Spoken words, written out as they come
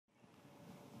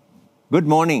Good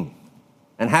morning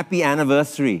and happy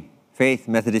anniversary, Faith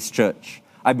Methodist Church.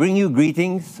 I bring you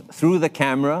greetings through the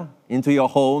camera into your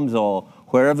homes or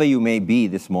wherever you may be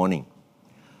this morning.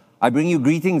 I bring you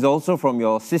greetings also from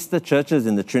your sister churches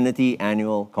in the Trinity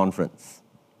Annual Conference.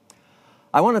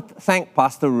 I want to thank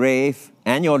Pastor Rafe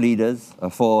and your leaders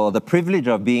for the privilege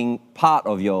of being part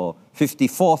of your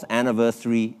 54th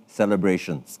anniversary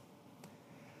celebrations.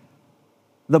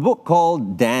 The book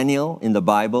called Daniel in the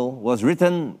Bible was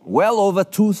written well over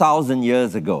 2,000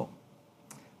 years ago,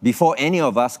 before any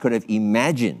of us could have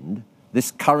imagined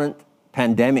this current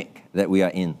pandemic that we are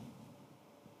in.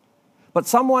 But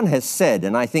someone has said,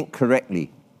 and I think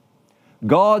correctly,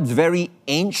 God's very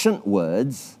ancient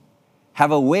words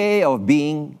have a way of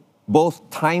being both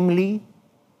timely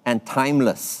and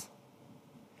timeless.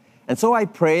 And so I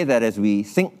pray that as we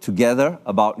think together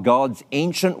about God's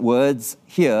ancient words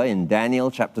here in Daniel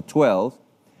chapter 12,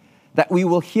 that we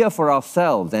will hear for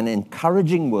ourselves an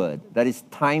encouraging word that is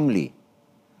timely,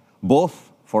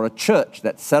 both for a church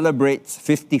that celebrates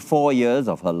 54 years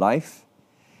of her life,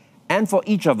 and for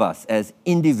each of us as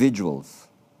individuals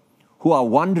who are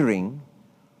wondering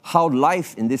how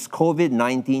life in this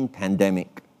COVID-19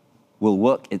 pandemic will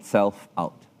work itself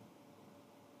out.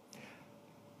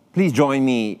 Please join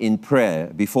me in prayer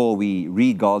before we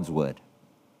read God's word.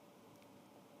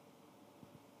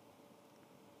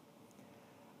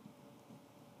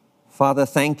 Father,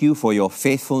 thank you for your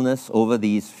faithfulness over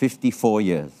these 54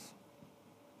 years.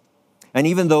 And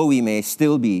even though we may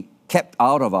still be kept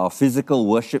out of our physical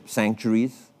worship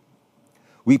sanctuaries,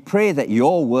 we pray that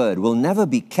your word will never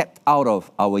be kept out of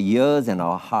our ears and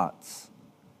our hearts.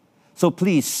 So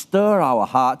please stir our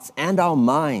hearts and our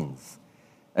minds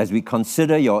as we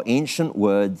consider your ancient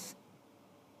words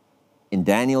in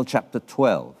Daniel chapter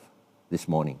 12 this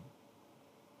morning.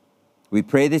 We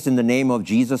pray this in the name of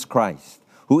Jesus Christ,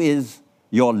 who is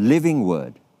your living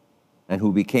word and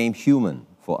who became human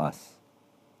for us.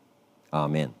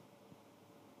 Amen.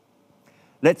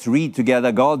 Let's read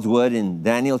together God's word in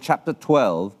Daniel chapter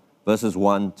 12, verses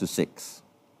 1 to 6.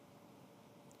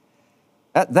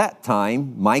 At that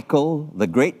time, Michael, the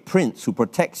great prince who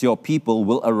protects your people,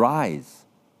 will arise.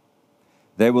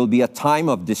 There will be a time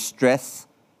of distress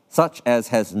such as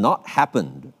has not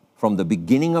happened from the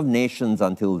beginning of nations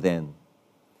until then.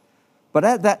 But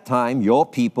at that time, your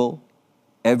people,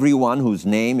 everyone whose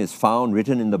name is found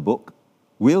written in the book,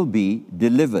 will be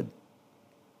delivered.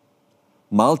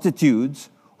 Multitudes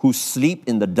who sleep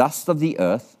in the dust of the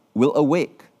earth will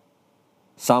awake,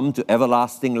 some to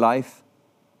everlasting life,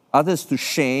 others to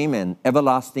shame and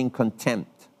everlasting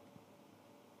contempt.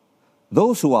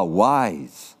 Those who are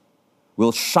wise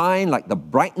will shine like the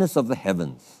brightness of the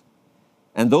heavens,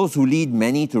 and those who lead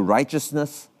many to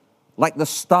righteousness like the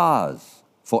stars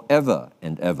forever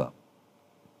and ever.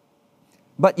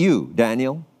 But you,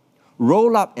 Daniel,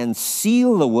 roll up and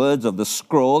seal the words of the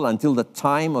scroll until the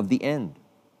time of the end.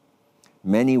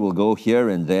 Many will go here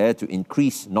and there to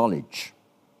increase knowledge.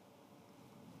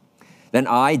 Then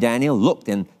I, Daniel, looked,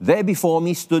 and there before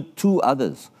me stood two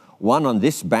others, one on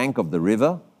this bank of the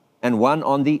river and one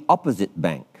on the opposite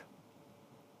bank.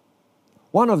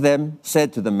 One of them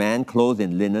said to the man clothed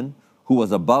in linen, who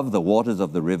was above the waters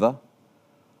of the river,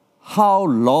 "How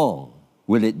long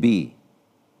will it be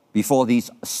before these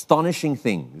astonishing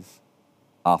things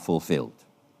are fulfilled?"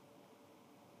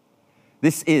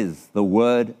 This is the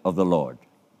word of the Lord.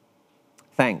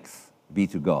 Thanks be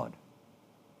to God.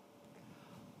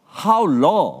 How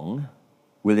long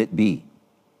will it be?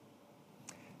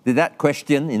 Did that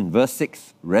question in verse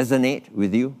 6 resonate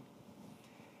with you?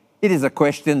 It is a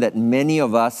question that many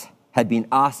of us had been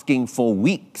asking for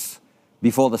weeks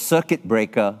before the circuit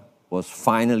breaker was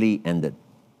finally ended.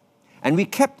 And we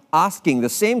kept asking the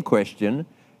same question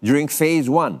during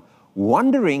phase 1,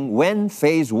 wondering when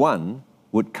phase 1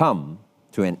 would come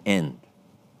to an end.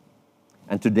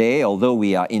 And today, although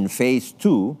we are in phase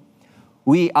 2,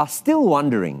 we are still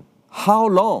wondering how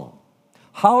long?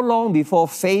 How long before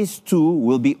phase 2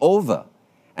 will be over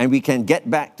and we can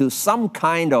get back to some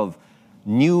kind of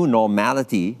new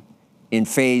normality in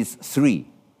phase 3?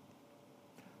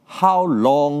 How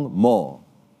long more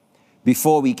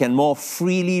before we can more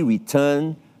freely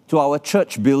return to our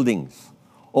church buildings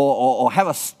or have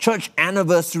a church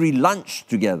anniversary lunch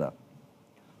together?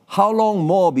 How long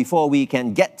more before we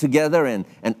can get together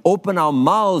and open our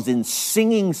mouths in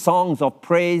singing songs of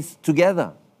praise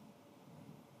together?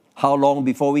 How long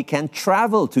before we can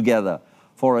travel together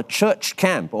for a church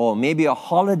camp or maybe a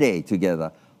holiday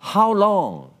together? How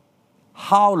long?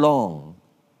 How long?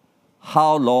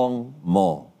 How long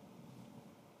more?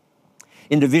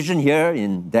 In the vision here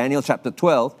in Daniel chapter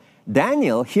 12,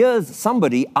 Daniel hears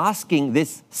somebody asking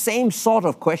this same sort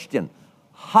of question.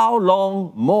 How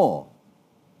long more?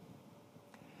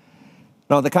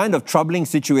 Now, the kind of troubling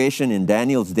situation in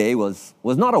Daniel's day was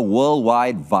not a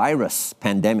worldwide virus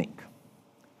pandemic,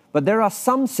 but there are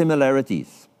some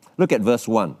similarities. Look at verse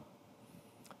 1.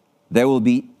 There will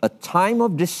be a time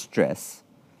of distress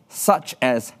such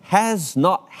as has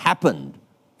not happened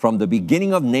from the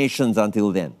beginning of nations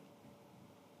until then.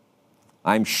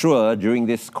 I'm sure during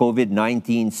this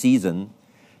COVID-19 season,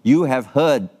 you have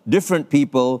heard different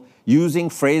people using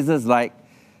phrases like,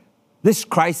 this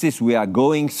crisis we are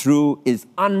going through is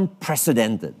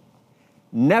unprecedented,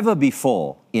 never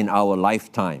before in our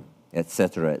lifetime,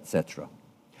 etc., etc.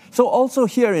 So also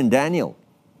here in Daniel,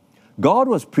 God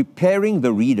was preparing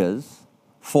the readers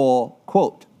for,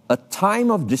 quote, a time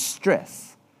of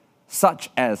distress such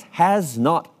as has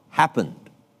not happened,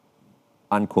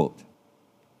 unquote.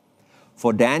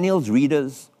 For Daniel's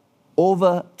readers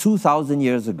over 2,000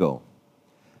 years ago,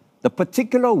 the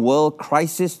particular world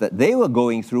crisis that they were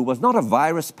going through was not a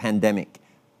virus pandemic.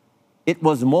 It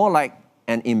was more like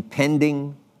an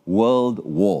impending world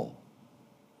war.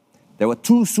 There were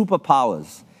two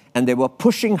superpowers, and they were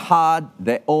pushing hard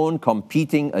their own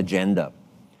competing agenda.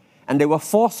 And they were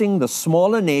forcing the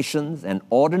smaller nations and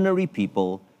ordinary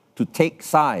people to take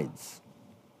sides.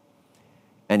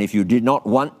 And if you did not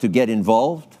want to get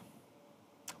involved,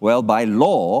 well, by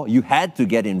law, you had to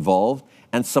get involved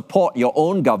and support your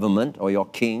own government or your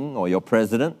king or your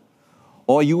president,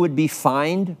 or you would be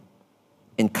fined,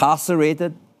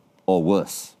 incarcerated, or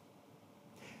worse.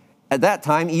 At that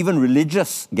time, even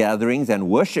religious gatherings and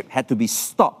worship had to be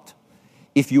stopped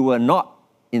if you were not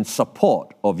in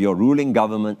support of your ruling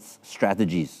government's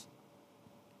strategies.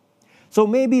 So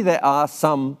maybe there are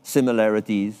some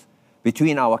similarities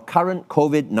between our current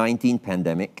COVID-19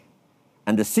 pandemic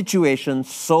and the situation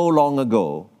so long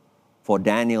ago for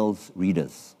Daniel's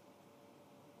readers.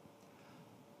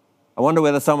 I wonder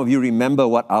whether some of you remember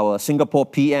what our Singapore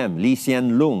PM, Lee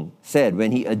Hsien Loong, said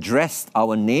when he addressed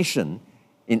our nation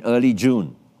in early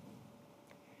June.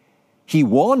 He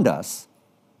warned us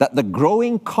that the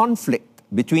growing conflict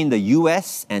between the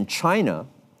US and China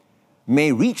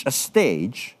may reach a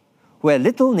stage where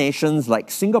little nations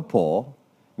like Singapore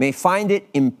may find it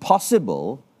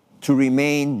impossible to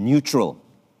remain neutral.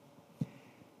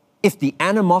 If the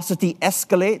animosity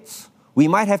escalates, we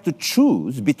might have to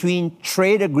choose between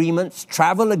trade agreements,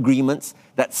 travel agreements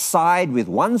that side with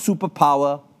one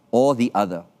superpower or the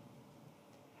other.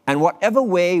 And whatever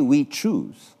way we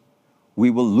choose,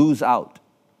 we will lose out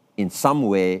in some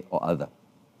way or other.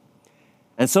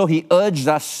 And so he urged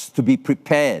us to be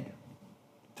prepared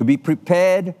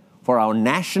for our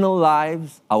national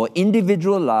lives, our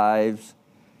individual lives,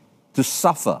 to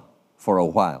suffer for a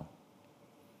while.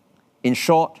 In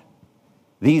short,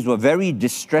 these were very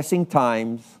distressing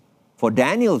times for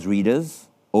Daniel's readers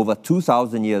over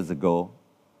 2,000 years ago,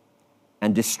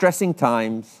 and distressing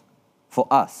times for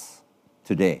us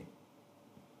today.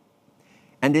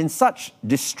 And in such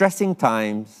distressing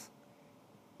times,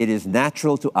 it is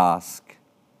natural to ask,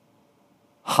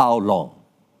 how long?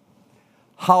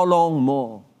 How long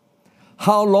more?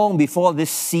 How long before this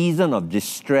season of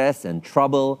distress and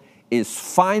trouble is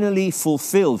finally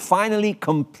fulfilled, finally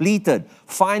completed,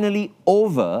 finally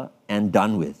over and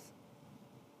done with?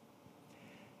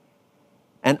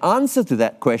 An answer to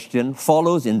that question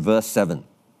follows in verse 7.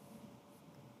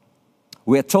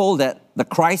 We're told that the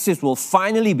crisis will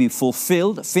finally be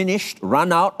fulfilled, finished,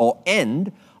 run out, or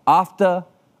end after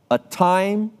a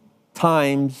time,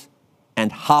 times,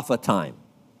 and half a time.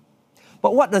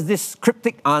 But what does this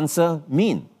cryptic answer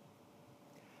mean?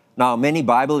 Now, many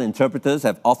Bible interpreters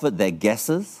have offered their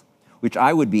guesses, which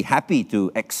I would be happy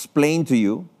to explain to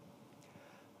you.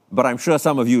 But I'm sure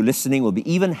some of you listening will be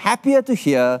even happier to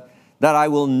hear that I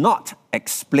will not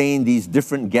explain these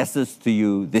different guesses to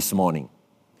you this morning.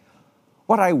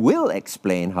 What I will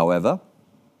explain, however,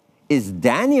 is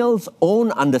Daniel's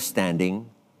own understanding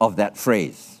of that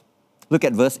phrase. Look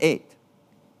at verse 8.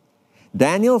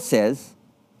 Daniel says,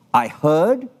 I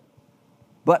heard,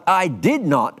 but I did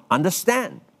not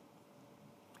understand.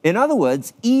 In other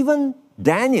words, even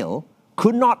Daniel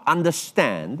could not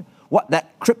understand what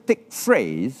that cryptic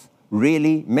phrase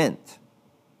really meant.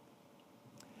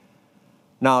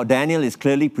 Now, Daniel is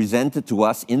clearly presented to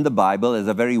us in the Bible as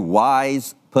a very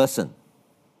wise person.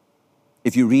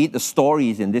 If you read the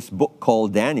stories in this book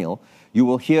called Daniel, you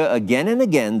will hear again and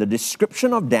again the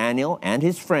description of Daniel and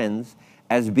his friends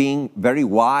as being very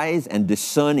wise and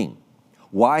discerning,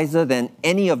 wiser than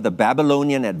any of the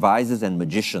Babylonian advisors and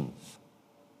magicians.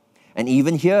 And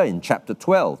even here in chapter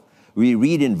 12, we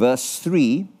read in verse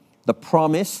 3 the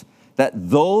promise that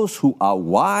those who are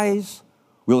wise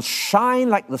will shine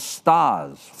like the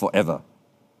stars forever.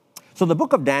 So the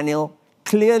book of Daniel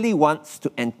clearly wants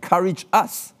to encourage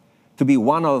us to be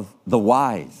one of the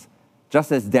wise,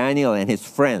 just as Daniel and his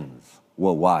friends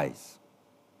were wise.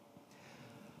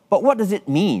 But what does it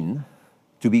mean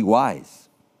to be wise?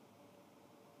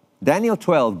 Daniel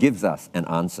 12 gives us an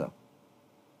answer.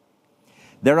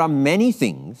 There are many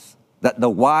things that the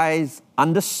wise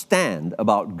understand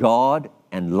about God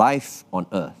and life on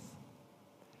earth.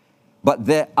 But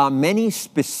there are many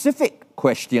specific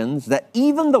questions that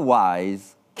even the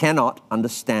wise cannot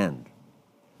understand.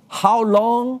 How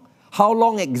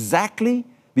long exactly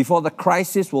before the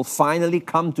crisis will finally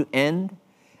come to end?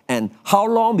 And how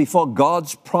long before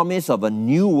God's promise of a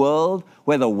new world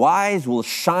where the wise will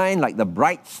shine like the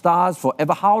bright stars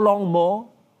forever? How long more?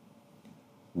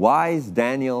 Wise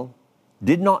Daniel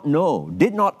did not know,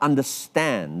 did not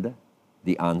understand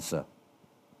the answer.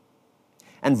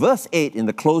 And verse 8 in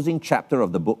the closing chapter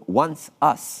of the book wants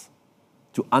us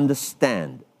to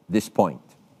understand this point.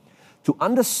 To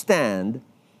understand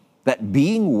that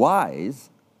being wise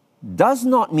does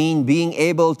not mean being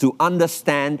able to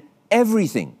understand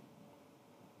everything.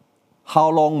 How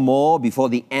long more before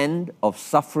the end of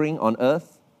suffering on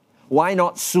earth? Why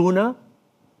not sooner?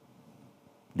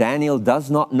 Daniel does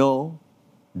not know,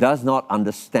 does not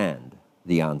understand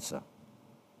the answer.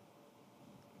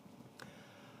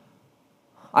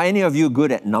 Are any of you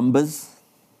good at numbers?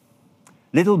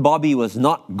 Little Bobby was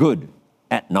not good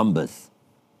at numbers.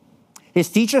 His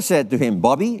teacher said to him,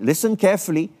 "Bobby, listen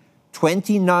carefully,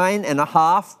 29 and a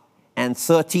half and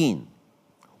 13.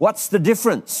 What's the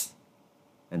difference?"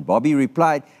 And Bobby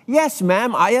replied, "Yes,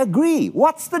 ma'am, I agree.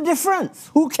 What's the difference?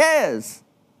 Who cares?"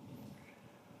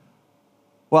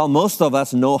 Well, most of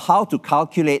us know how to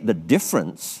calculate the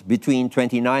difference between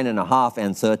 29 and a half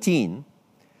and 13.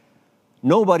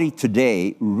 Nobody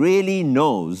today really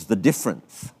knows the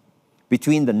difference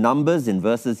between the numbers in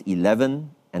verses 11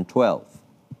 and 12.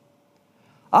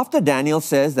 After Daniel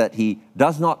says that he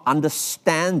does not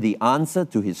understand the answer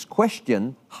to his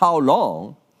question, how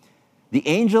long, the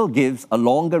angel gives a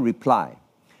longer reply.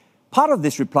 Part of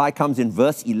this reply comes in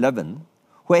verse 11,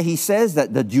 where he says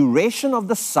that the duration of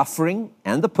the suffering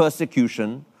and the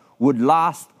persecution would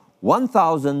last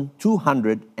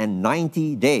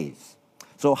 1,290 days.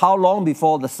 So how long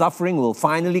before the suffering will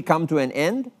finally come to an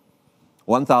end?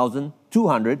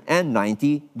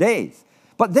 1,290 days.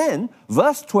 But then,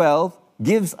 verse 12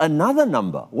 gives another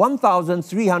number,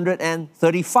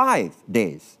 1,335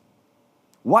 days.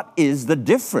 What is the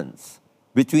difference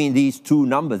between these two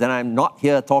numbers? And I'm not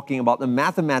here talking about the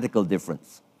mathematical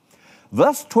difference.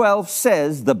 Verse 12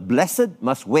 says the blessed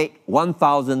must wait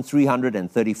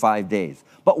 1,335 days.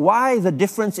 But why the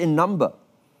difference in number?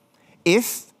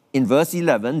 If, in verse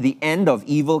 11, the end of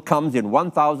evil comes in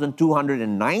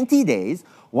 1,290 days,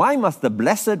 why must the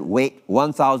blessed wait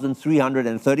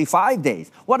 1,335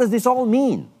 days? What does this all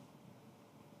mean?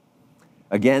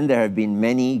 Again, there have been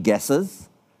many guesses,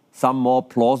 some more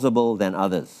plausible than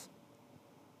others.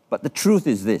 But the truth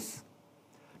is this: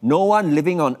 no one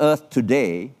living on earth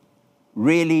today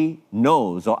really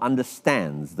knows or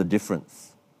understands the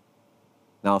difference.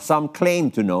 Now, some claim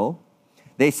to know.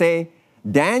 They say,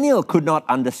 Daniel could not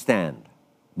understand,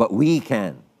 but we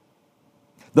can.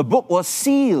 The book was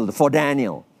sealed for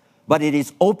Daniel, but it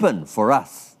is open for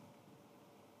us.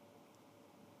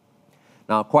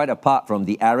 Now, quite apart from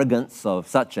the arrogance of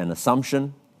such an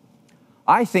assumption,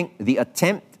 I think the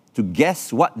attempt to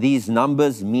guess what these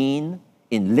numbers mean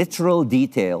in literal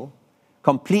detail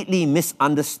completely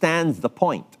misunderstands the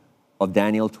point of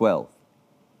Daniel 12.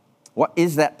 What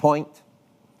is that point?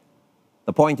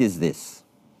 The point is this: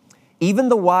 even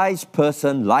the wise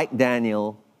person like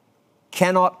Daniel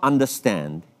cannot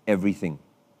understand everything.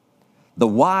 The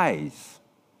wise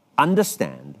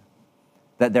understand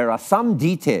that there are some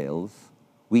details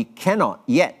we cannot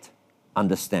yet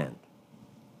understand.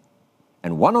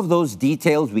 And one of those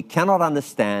details we cannot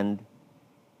understand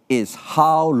is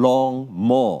how long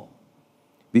more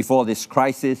before this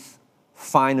crisis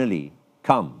finally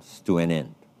comes to an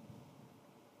end.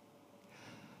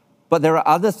 But there are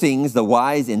other things the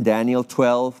wise in Daniel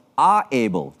 12 are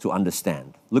able to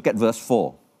understand. Look at verse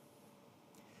 4.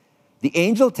 The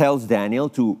angel tells Daniel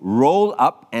to roll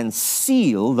up and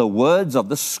seal the words of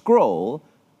the scroll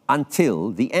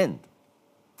until the end.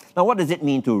 Now, what does it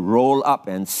mean to roll up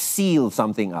and seal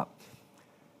something up?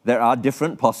 There are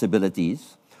different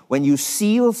possibilities. When you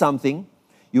seal something,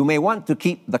 you may want to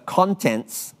keep the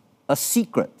contents a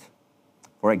secret.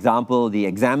 For example, the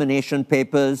examination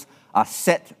papers are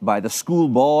set by the school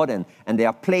board and they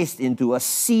are placed into a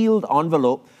sealed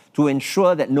envelope to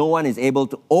ensure that no one is able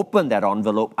to open that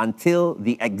envelope until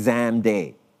the exam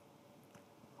day.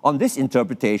 On this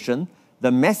interpretation,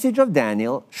 the message of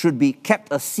Daniel should be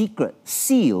kept a secret,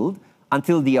 sealed,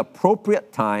 until the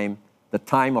appropriate time, the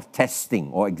time of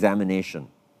testing or examination.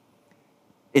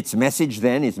 Its message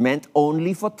then is meant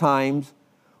only for times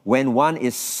when one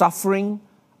is suffering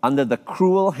under the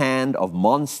cruel hand of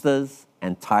monsters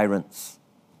and tyrants.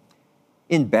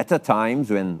 In better times,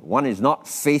 when one is not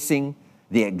facing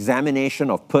the examination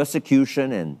of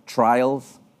persecution and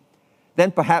trials,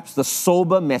 then perhaps the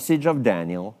sober message of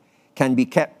Daniel can be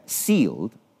kept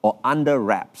sealed or under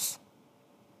wraps.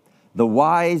 The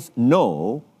wise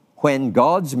know when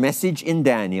God's message in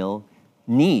Daniel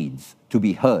needs to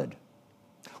be heard.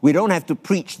 We don't have to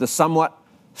preach the somewhat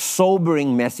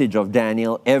sobering message of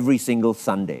Daniel every single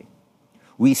Sunday.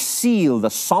 We seal the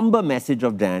somber message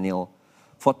of Daniel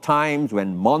for times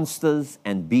when monsters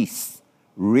and beasts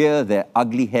rear their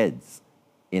ugly heads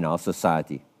in our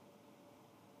society.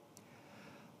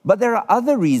 But there are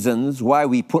other reasons why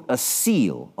we put a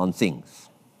seal on things.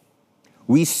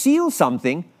 We seal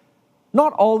something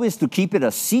not always to keep it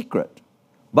a secret,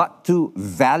 but to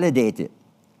validate it.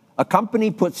 A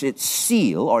company puts its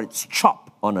seal or its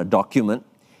chop on a document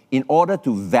in order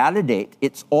to validate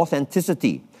its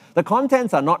authenticity. The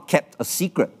contents are not kept a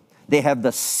secret. They have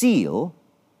the seal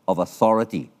of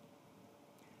authority.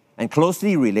 And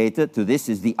closely related to this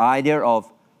is the idea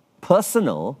of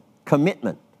personal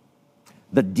commitment.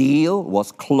 The deal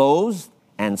was closed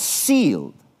and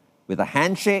sealed with a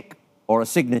handshake or a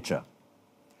signature.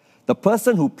 The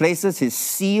person who places his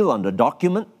seal on the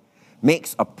document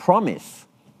makes a promise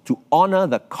to honor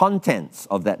the contents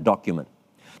of that document.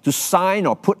 To sign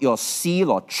or put your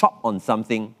seal or chop on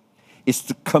something is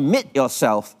to commit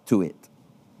yourself to it,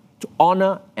 to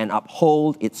honor and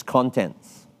uphold its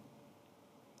contents.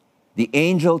 The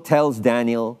angel tells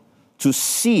Daniel to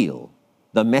seal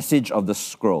the message of the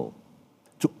scroll,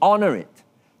 to honor it,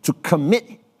 to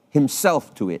commit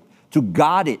himself to it, to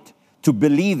guard it, to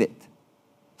believe it.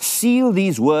 Seal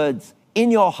these words in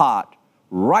your heart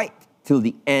right till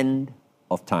the end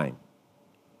of time.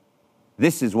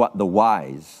 This is what the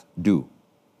wise do.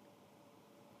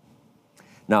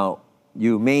 Now,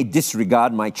 you may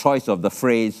disregard my choice of the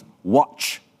phrase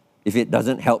watch if it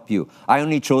doesn't help you. I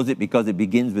only chose it because it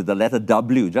begins with the letter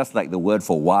W, just like the word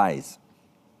for wise.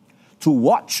 To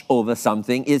watch over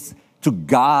something is to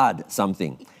guard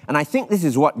something. And I think this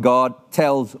is what God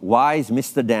tells wise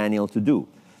Mr. Daniel to do.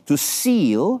 To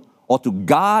seal or to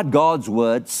guard God's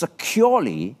word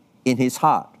securely in his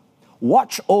heart.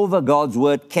 Watch over God's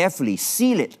word carefully,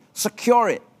 seal it, secure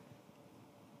it.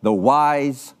 The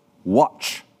wise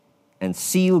watch and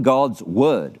seal God's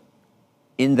word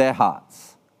in their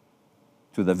hearts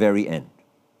to the very end.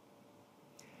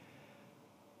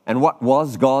 And what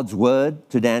was God's word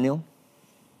to Daniel?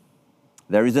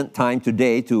 There isn't time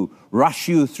today to rush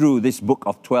you through this book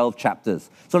of 12 chapters.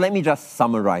 So let me just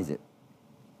summarize it.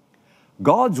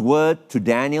 God's word to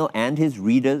Daniel and his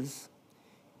readers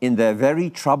in their very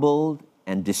troubled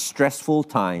and distressful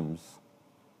times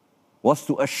was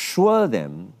to assure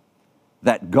them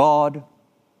that God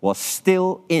was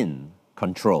still in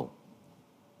control.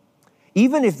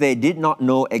 Even if they did not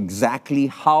know exactly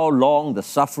how long the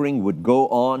suffering would go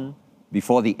on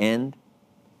before the end,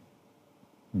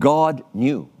 God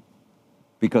knew,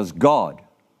 because God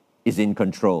is in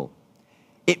control.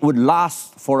 It would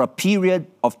last for a period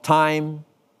of time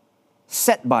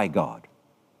set by God.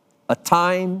 A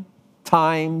time,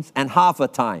 times, and half a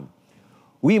time.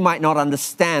 We might not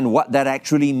understand what that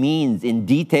actually means in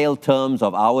detailed terms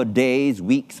of our days,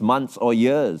 weeks, months, or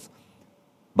years.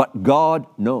 But God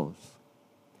knows.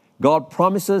 God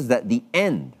promises that the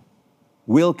end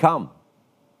will come.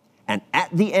 And at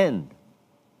the end,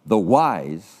 the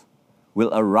wise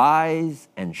will arise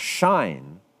and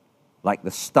shine like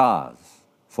the stars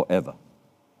forever.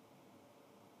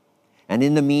 And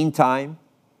in the meantime,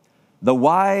 the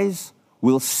wise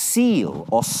will seal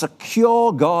or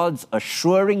secure God's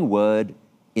assuring word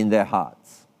in their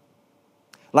hearts.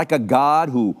 Like a guard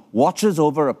who watches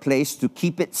over a place to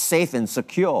keep it safe and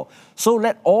secure, so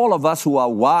let all of us who are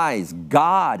wise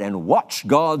guard and watch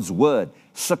God's word,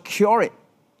 secure it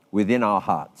within our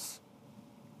hearts.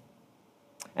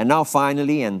 And now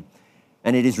finally, and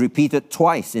it is repeated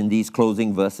twice in these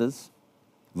closing verses,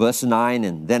 verse 9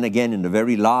 and then again in the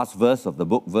very last verse of the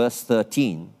book, verse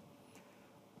 13,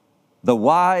 the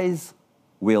wise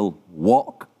will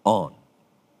walk on.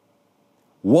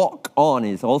 Walk on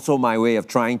is also my way of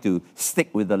trying to stick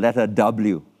with the letter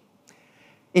W.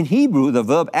 In Hebrew, the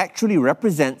verb actually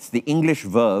represents the English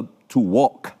verb to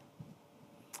walk.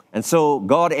 And so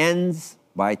God ends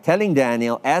by telling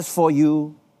Daniel, as for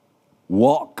you,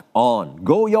 walk on.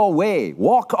 Go your way.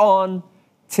 Walk on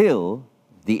till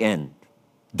the end.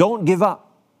 Don't give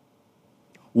up.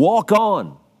 Walk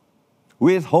on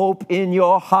with hope in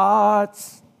your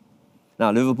hearts.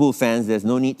 Now, Liverpool fans, there's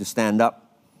no need to stand up.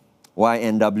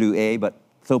 YNWA, but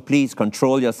so please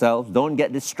control yourselves. Don't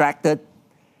get distracted.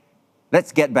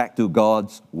 Let's get back to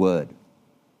God's word.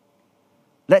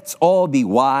 Let's all be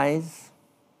wise.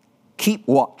 Keep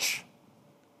watch.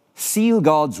 Seal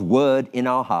God's word in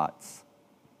our hearts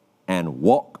and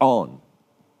walk on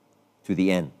to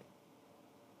the end.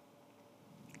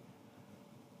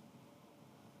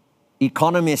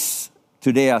 Economists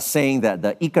today are saying that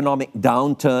the economic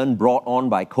downturn brought on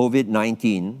by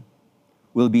COVID-19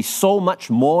 will be so much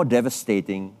more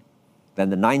devastating than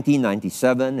the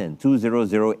 1997 and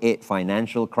 2008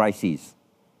 financial crises.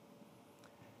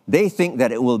 They think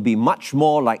that it will be much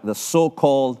more like the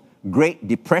so-called Great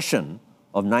Depression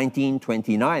of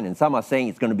 1929, and some are saying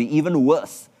it's going to be even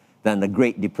worse than the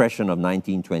Great Depression of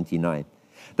 1929.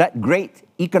 That Great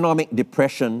Economic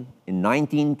Depression in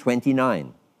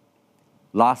 1929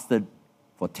 lasted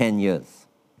for 10 years.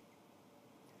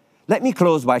 Let me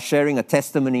close by sharing a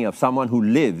testimony of someone who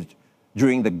lived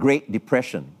during the Great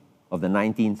Depression of the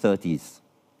 1930s.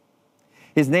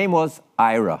 His name was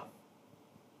Ira.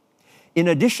 In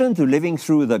addition to living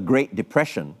through the Great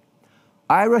Depression,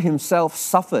 Ira himself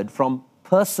suffered from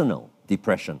personal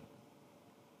depression.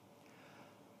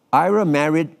 Ira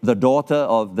married the daughter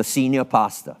of the senior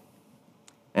pastor,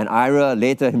 and Ira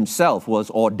later himself was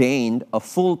ordained a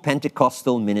full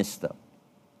Pentecostal minister.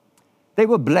 They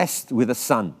were blessed with a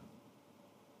son,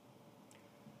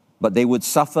 but they would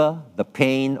suffer the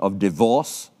pain of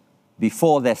divorce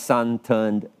before their son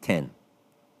turned 10.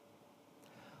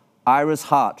 Ira's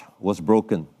heart was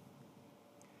broken.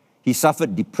 He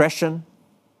suffered depression.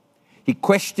 He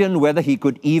questioned whether he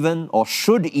could even or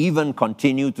should even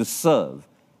continue to serve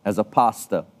as a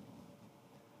pastor.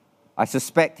 I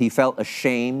suspect he felt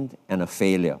ashamed and a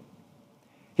failure.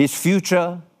 His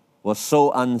future was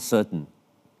so uncertain.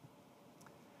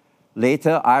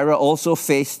 Later, Ira also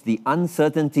faced the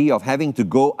uncertainty of having to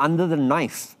go under the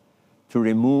knife to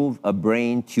remove a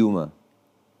brain tumor.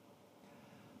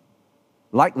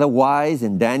 Like the wise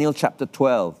in Daniel chapter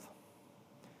 12,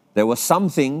 there were some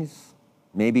things,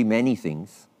 maybe many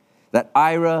things, that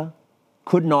Ira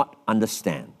could not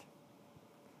understand.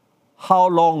 How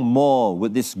long more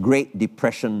would this Great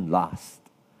Depression last?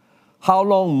 How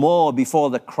long more before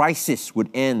the crisis would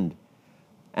end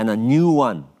and a new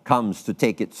one comes to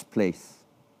take its place?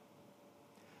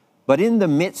 But in the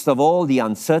midst of all the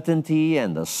uncertainty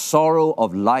and the sorrow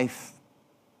of life,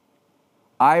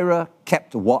 Ira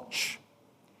kept watch.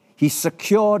 He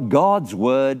secured God's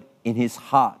word in his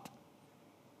heart,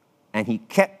 and he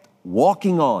kept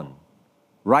walking on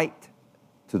right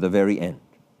to the very end.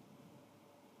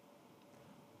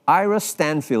 Ira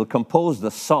Stanfield composed a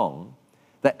song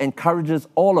that encourages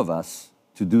all of us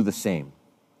to do the same.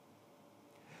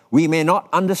 We may not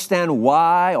understand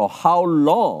why or how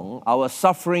long our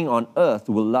suffering on earth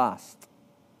will last,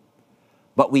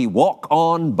 but we walk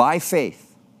on by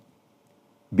faith,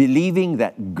 believing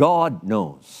that God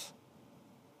knows.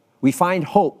 We find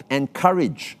hope and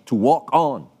courage to walk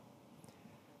on,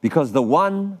 because the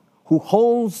one who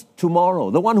holds tomorrow,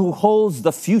 the one who holds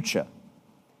the future,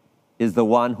 is the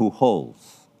one who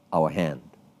holds our hand.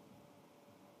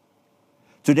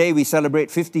 Today we celebrate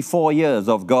 54 years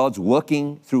of God's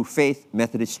working through Faith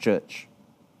Methodist Church.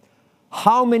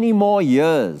 How many more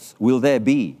years will there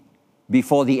be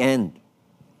before the end?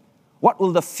 What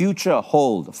will the future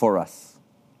hold for us?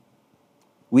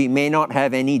 We may not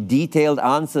have any detailed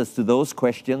answers to those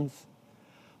questions,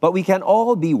 but we can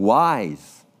all be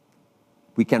wise.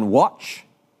 We can watch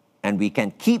and we can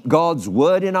keep God's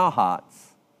word in our hearts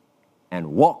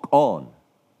and walk on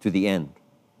to the end.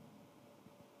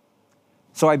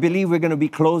 So I believe we're going to be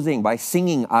closing by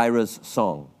singing Ira's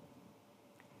song.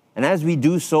 And as we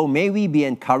do so, may we be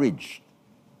encouraged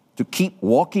to keep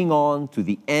walking on to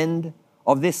the end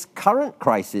of this current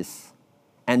crisis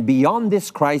and beyond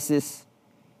this crisis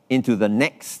into the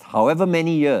next however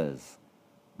many years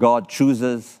God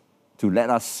chooses to let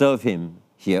us serve Him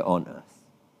here on earth.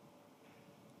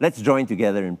 Let's join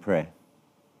together in prayer.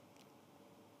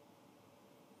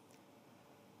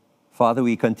 Father,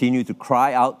 we continue to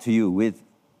cry out to you with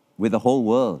the whole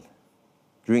world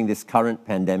during this current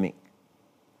pandemic,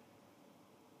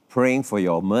 praying for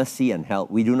your mercy and help.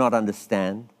 We do not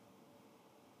understand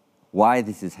why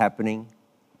this is happening.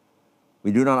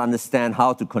 We do not understand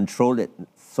how to control it.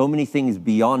 So many things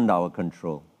beyond our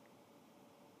control.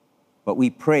 But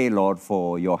we pray, Lord,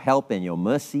 for your help and your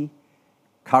mercy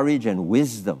courage and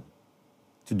wisdom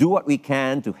to do what we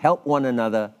can to help one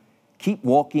another keep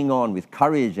walking on with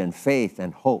courage and faith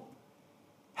and hope,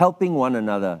 helping one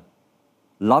another,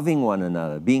 loving one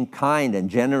another, being kind and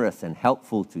generous and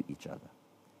helpful to each other.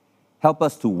 Help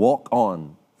us to walk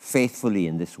on faithfully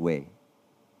in this way,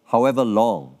 however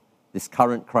long this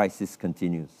current crisis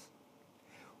continues.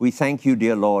 We thank you,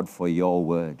 dear Lord, for your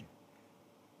word.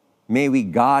 May we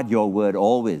guard your word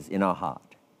always in our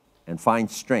heart and find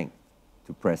strength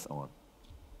to press on.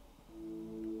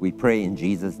 We pray in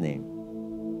Jesus' name.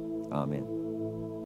 Amen.